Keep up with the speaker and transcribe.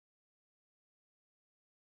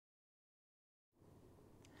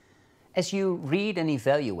As you read and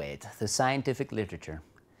evaluate the scientific literature,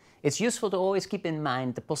 it's useful to always keep in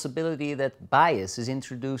mind the possibility that bias is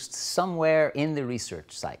introduced somewhere in the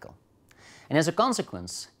research cycle. And as a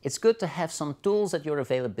consequence, it's good to have some tools at your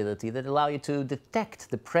availability that allow you to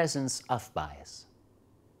detect the presence of bias.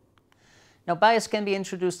 Now, bias can be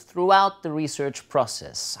introduced throughout the research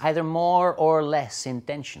process, either more or less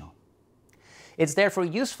intentional. It's therefore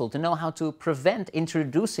useful to know how to prevent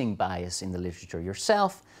introducing bias in the literature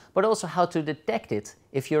yourself, but also how to detect it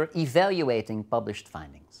if you're evaluating published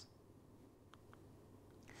findings.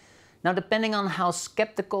 Now, depending on how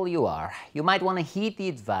skeptical you are, you might want to heed the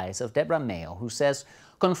advice of Deborah Mayo, who says,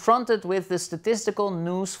 confronted with the statistical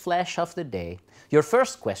news flash of the day, your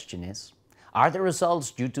first question is, are the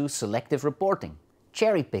results due to selective reporting,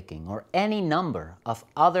 cherry-picking, or any number of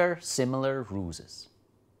other similar ruses?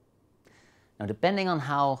 Now, depending on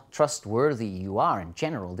how trustworthy you are in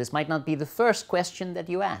general, this might not be the first question that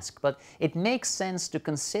you ask, but it makes sense to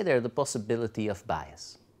consider the possibility of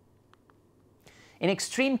bias. In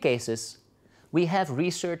extreme cases, we have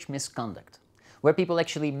research misconduct, where people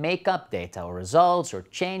actually make up data or results or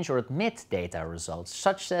change or omit data or results,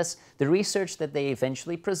 such as the research that they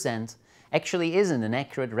eventually present actually isn't an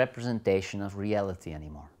accurate representation of reality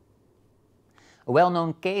anymore. A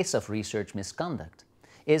well-known case of research misconduct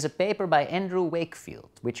is a paper by Andrew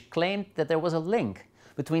Wakefield, which claimed that there was a link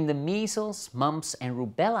between the measles, mumps and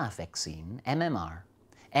rubella vaccine, MMR,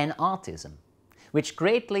 and autism, which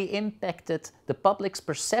greatly impacted the public's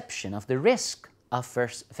perception of the risk of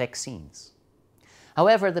vaccines.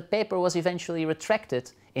 However, the paper was eventually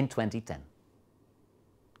retracted in 2010.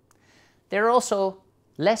 There are also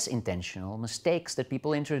less intentional mistakes that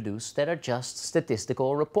people introduce that are just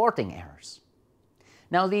statistical reporting errors.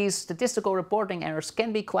 Now, these statistical reporting errors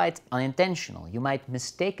can be quite unintentional. You might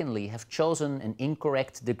mistakenly have chosen an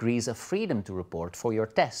incorrect degrees of freedom to report for your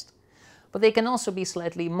test, but they can also be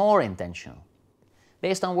slightly more intentional.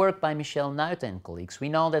 Based on work by Michelle Nuiten and colleagues, we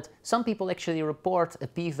know that some people actually report a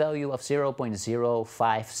p-value of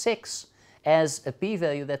 0.056 as a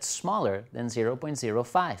p-value that's smaller than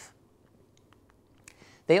 0.05.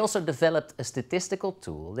 They also developed a statistical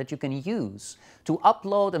tool that you can use to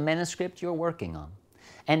upload a manuscript you're working on,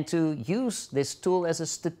 and to use this tool as a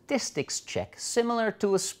statistics check similar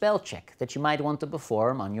to a spell check that you might want to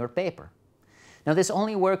perform on your paper. Now, this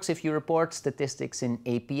only works if you report statistics in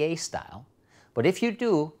APA style, but if you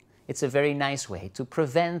do, it's a very nice way to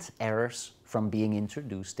prevent errors from being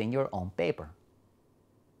introduced in your own paper.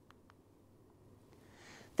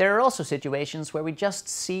 There are also situations where we just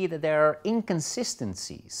see that there are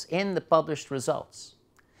inconsistencies in the published results.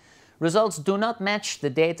 Results do not match the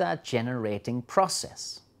data generating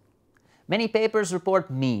process. Many papers report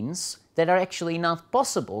means that are actually not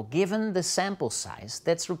possible given the sample size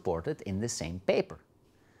that's reported in the same paper.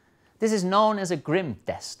 This is known as a Grimm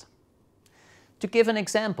test. To give an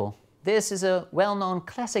example, this is a well-known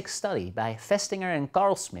classic study by Festinger and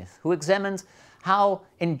Carl Smith, who examined how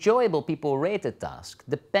enjoyable people rate a task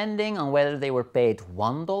depending on whether they were paid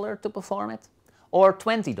 $1 to perform it or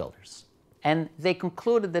 $20. And they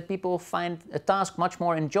concluded that people find a task much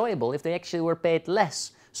more enjoyable if they actually were paid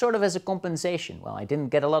less, sort of as a compensation. Well, I didn't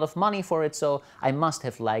get a lot of money for it, so I must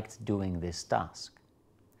have liked doing this task.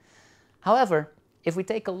 However, if we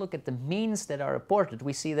take a look at the means that are reported,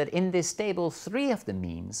 we see that in this table, 3 of the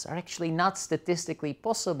means are actually not statistically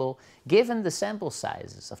possible given the sample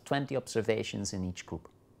sizes of 20 observations in each group.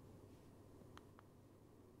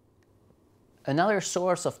 Another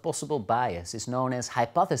source of possible bias is known as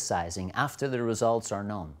hypothesizing after the results are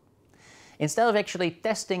known. Instead of actually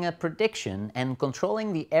testing a prediction and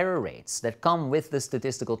controlling the error rates that come with the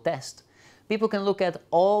statistical test, people can look at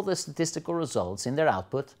all the statistical results in their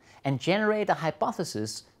output and generate a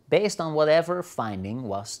hypothesis based on whatever finding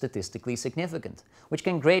was statistically significant, which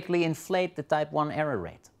can greatly inflate the type 1 error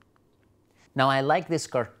rate. Now, I like this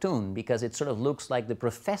cartoon because it sort of looks like the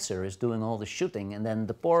professor is doing all the shooting and then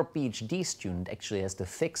the poor PhD student actually has to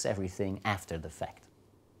fix everything after the fact.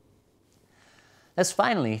 Let's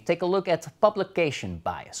finally take a look at publication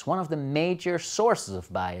bias, one of the major sources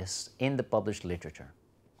of bias in the published literature.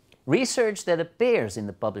 Research that appears in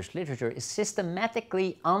the published literature is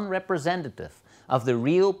systematically unrepresentative of the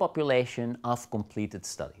real population of completed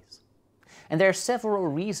studies. And there are several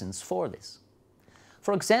reasons for this.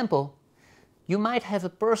 For example, you might have a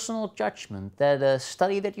personal judgment that a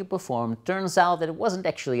study that you performed turns out that it wasn't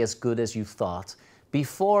actually as good as you thought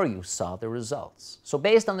before you saw the results. So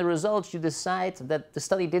based on the results, you decide that the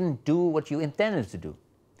study didn't do what you intended to do.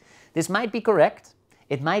 This might be correct,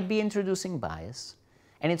 it might be introducing bias,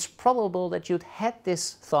 and it's probable that you'd had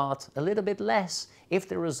this thought a little bit less if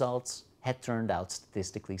the results had turned out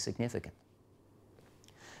statistically significant.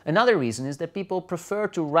 Another reason is that people prefer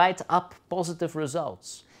to write up positive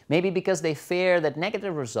results, maybe because they fear that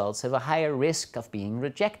negative results have a higher risk of being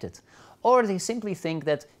rejected, or they simply think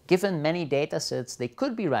that given many data sets they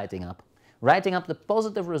could be writing up the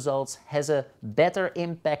positive results has a better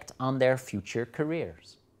impact on their future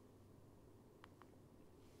careers.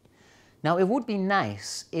 Now, it would be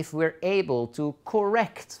nice if we're able to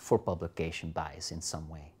correct for publication bias in some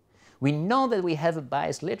way. We know that we have a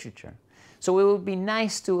biased literature, so it would be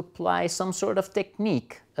nice to apply some sort of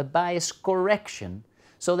technique, a bias correction,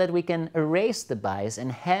 so that we can erase the bias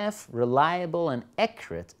and have reliable and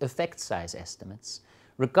accurate effect size estimates,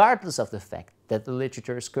 regardless of the fact that the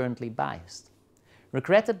literature is currently biased.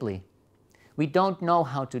 Regrettably, we don't know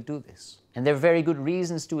how to do this, and there are very good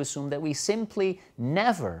reasons to assume that we simply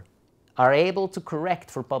never are able to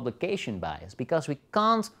correct for publication bias because we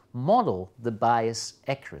can't model the bias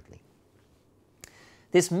accurately.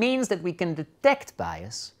 This means that we can detect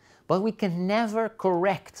bias, but we can never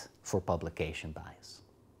correct for publication bias.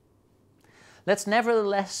 Let's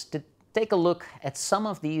nevertheless take a look at some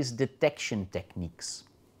of these detection techniques.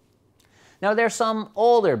 Now, there are some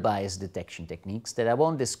older bias detection techniques that I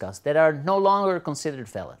won't discuss that are no longer considered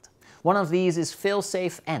valid. One of these is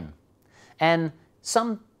fail-safe-n, and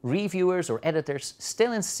some reviewers or editors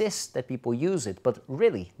still insist that people use it, but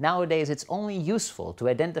really, nowadays it's only useful to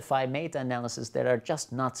identify meta-analyses that are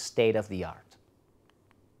just not state-of-the-art.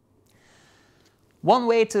 One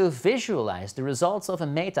way to visualize the results of a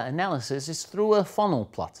meta-analysis is through a funnel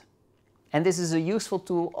plot. And this is a useful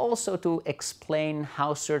tool also to explain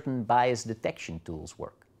how certain bias detection tools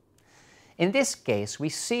work. In this case, we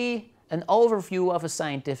see an overview of a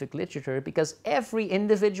scientific literature because every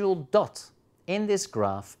individual dot in this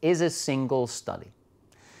graph is a single study.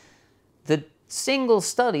 The single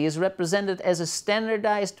study is represented as a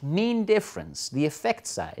standardized mean difference, the effect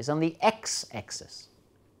size, on the x-axis.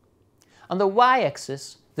 On the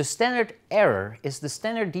y-axis, the standard error is the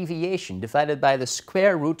standard deviation divided by the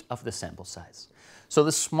square root of the sample size. So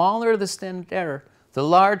the smaller the standard error, the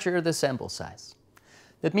larger the sample size.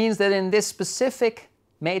 That means that in this specific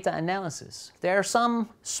meta-analysis, there are some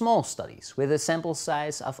small studies with a sample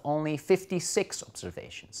size of only 56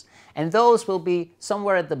 observations, and those will be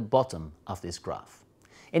somewhere at the bottom of this graph.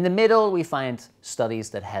 In the middle, we find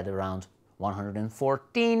studies that had around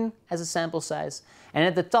 114 as a sample size, and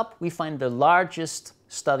at the top we find the largest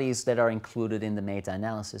studies that are included in the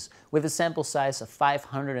meta-analysis with a sample size of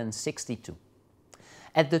 562.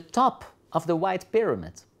 At the top of the white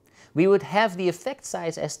pyramid, we would have the effect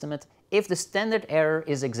size estimate if the standard error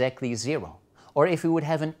is exactly 0, or if we would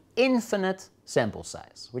have an infinite sample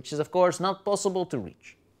size, which is of course not possible to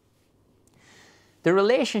reach. The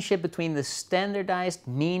relationship between the standardized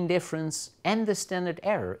mean difference and the standard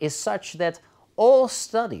error is such that all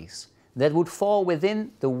studies that would fall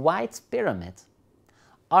within the white pyramid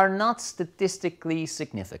are not statistically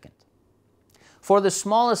significant. For the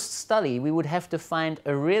smallest study, we would have to find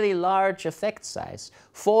a really large effect size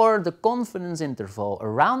for the confidence interval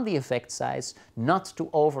around the effect size not to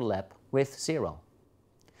overlap with 0.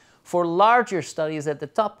 For larger studies at the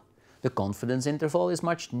top, the confidence interval is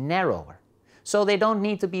much narrower, so they don't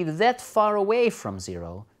need to be that far away from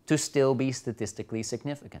 0 to still be statistically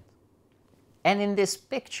significant. And in this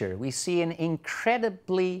picture, we see an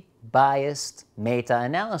incredibly biased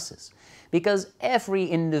meta-analysis, because every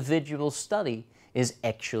individual study is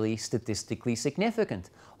actually statistically significant,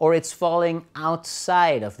 or it's falling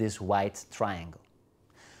outside of this white triangle.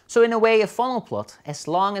 So in a way, a funnel plot, as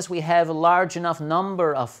long as we have a large enough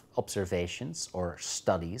number of observations or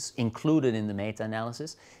studies included in the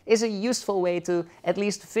meta-analysis, is a useful way to at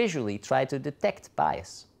least visually try to detect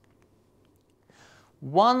bias.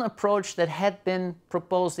 One approach that had been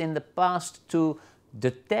proposed in the past to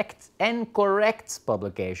detect and correct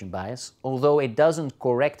publication bias, although it doesn't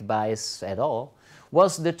correct bias at all,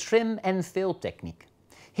 was the trim and fill technique.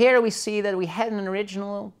 Here we see that we had an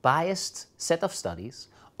original biased set of studies,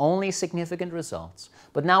 only significant results,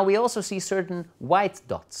 but now we also see certain white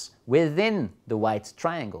dots within the white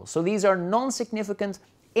triangle. So these are non-significant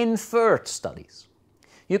inferred studies.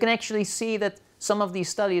 You can actually see that some of these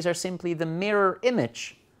studies are simply the mirror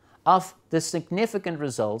image of the significant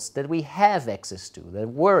results that we have access to, that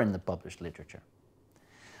were in the published literature.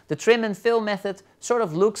 The trim and fill method sort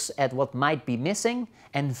of looks at what might be missing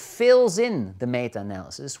and fills in the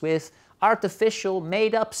meta-analysis with artificial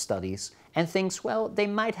made-up studies and thinks, well, they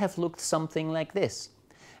might have looked something like this.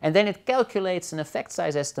 And then it calculates an effect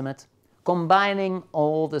size estimate combining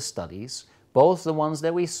all the studies, both the ones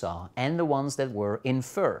that we saw and the ones that were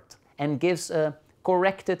inferred, and gives a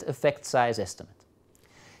corrected effect size estimate.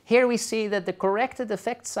 Here we see that the corrected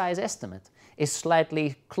effect size estimate is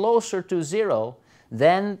slightly closer to 0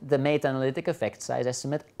 than the meta-analytic effect size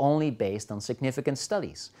estimate only based on significant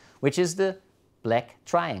studies, which is the black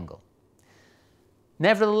triangle.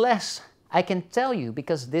 Nevertheless, I can tell you,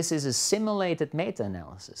 because this is a simulated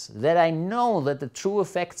meta-analysis, that I know that the true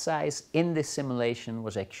effect size in this simulation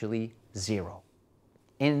was actually 0.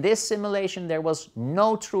 In this simulation there was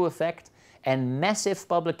no true effect and massive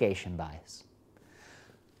publication bias.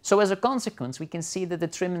 So as a consequence, we can see that the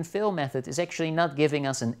trim and fill method is actually not giving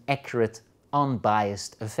us an accurate,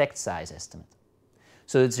 unbiased effect size estimate.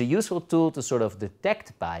 So it's a useful tool to sort of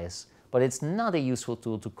detect bias, but it's not a useful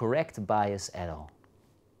tool to correct bias at all.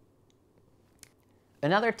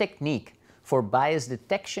 Another technique for bias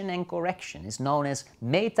detection and correction is known as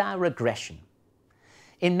meta-regression.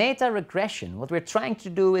 In meta-regression, what we're trying to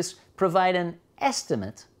do is provide an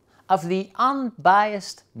estimate of the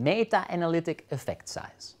unbiased meta-analytic effect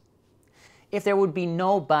size. If there would be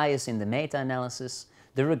no bias in the meta-analysis,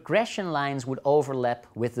 the regression lines would overlap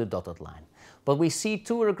with the dotted line. But we see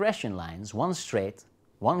two regression lines, one straight,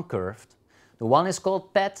 one curved. The one is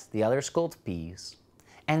called PET, the other is called PEESE.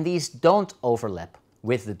 And these don't overlap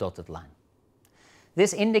with the dotted line.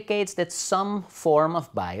 This indicates that some form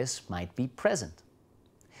of bias might be present.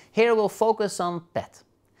 Here we'll focus on PET,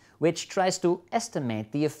 which tries to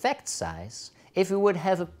estimate the effect size if we would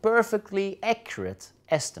have a perfectly accurate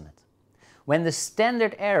estimate, when the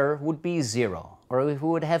standard error would be 0, or if we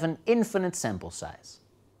would have an infinite sample size.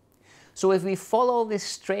 So if we follow this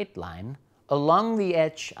straight line along the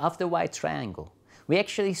edge of the white triangle, we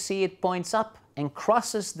actually see it points up and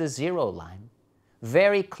crosses the 0 line,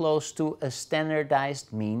 very close to a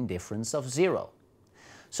standardized mean difference of 0.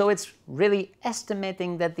 So it's really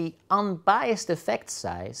estimating that the unbiased effect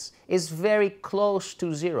size is very close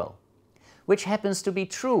to 0, which happens to be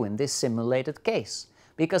true in this simulated case,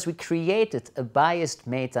 because we created a biased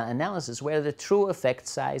meta-analysis where the true effect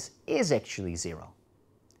size is actually 0.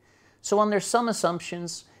 So under some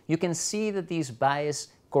assumptions, you can see that these bias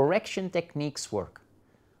correction techniques work.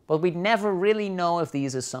 But we never really know if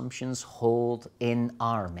these assumptions hold in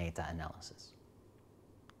our meta-analysis.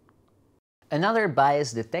 Another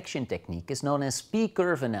bias detection technique is known as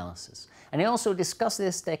P-curve analysis, and I also discussed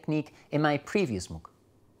this technique in my previous MOOC.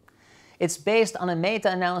 It's based on a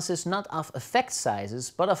meta-analysis not of effect sizes,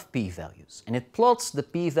 but of p-values, and it plots the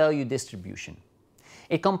p-value distribution.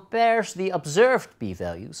 It compares the observed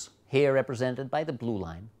p-values, here represented by the blue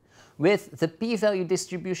line, with the p-value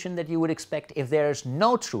distribution that you would expect if there is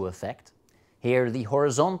no true effect, here the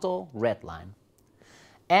horizontal red line,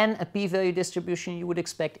 and a p-value distribution you would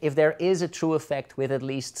expect if there is a true effect with at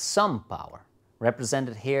least some power,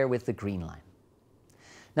 represented here with the green line.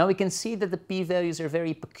 Now we can see that the p-values are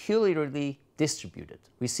very peculiarly distributed.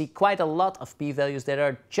 We see quite a lot of p-values that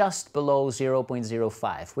are just below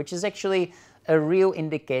 0.05, which is actually a real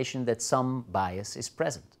indication that some bias is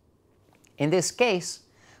present. In this case,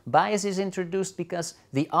 bias is introduced because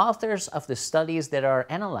the authors of the studies that are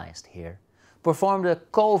analyzed here performed a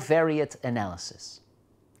covariate analysis.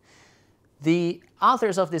 The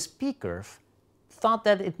authors of this P-curve thought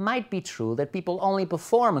that it might be true that people only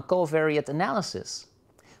perform a covariate analysis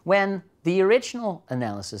when the original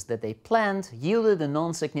analysis that they planned yielded a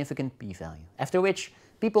non-significant p-value, after which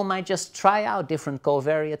people might just try out different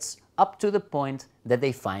covariates up to the point that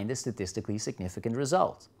they find a statistically significant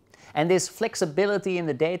result. And this flexibility in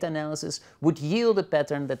the data analysis would yield a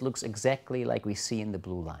pattern that looks exactly like we see in the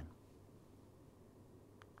blue line.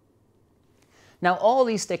 Now, all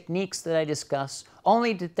these techniques that I discuss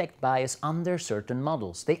only detect bias under certain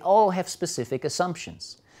models. They all have specific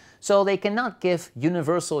assumptions. So they cannot give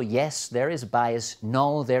universal yes, there is bias,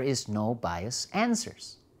 no, there is no bias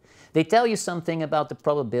answers. They tell you something about the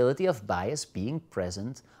probability of bias being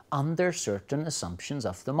present under certain assumptions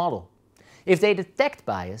of the model. If they detect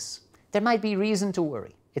bias, there might be reason to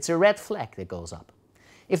worry. It's a red flag that goes up.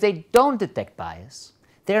 If they don't detect bias,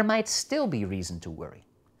 there might still be reason to worry.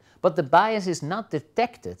 But the bias is not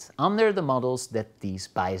detected under the models that these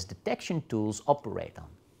bias detection tools operate on.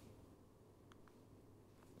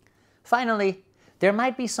 Finally, there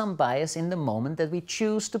might be some bias in the moment that we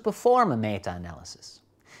choose to perform a meta-analysis.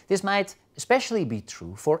 This might especially be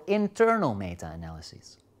true for internal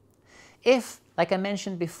meta-analyses. If, like I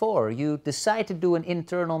mentioned before, you decide to do an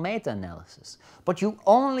internal meta-analysis, but you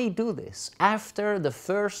only do this after the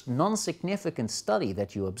first non-significant study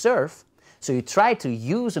that you observe, so you try to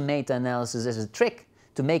use a meta-analysis as a trick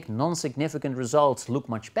to make non-significant results look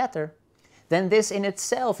much better, then this in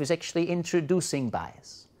itself is actually introducing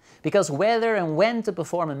bias. Because whether and when to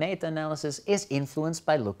perform a meta-analysis is influenced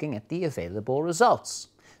by looking at the available results.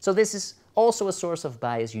 So this is also a source of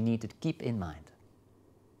bias you need to keep in mind.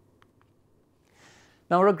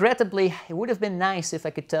 Now, regrettably, it would have been nice if I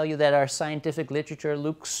could tell you that our scientific literature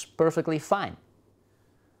looks perfectly fine.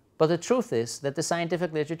 But the truth is that the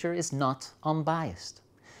scientific literature is not unbiased.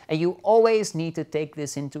 And you always need to take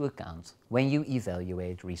this into account when you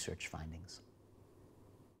evaluate research findings.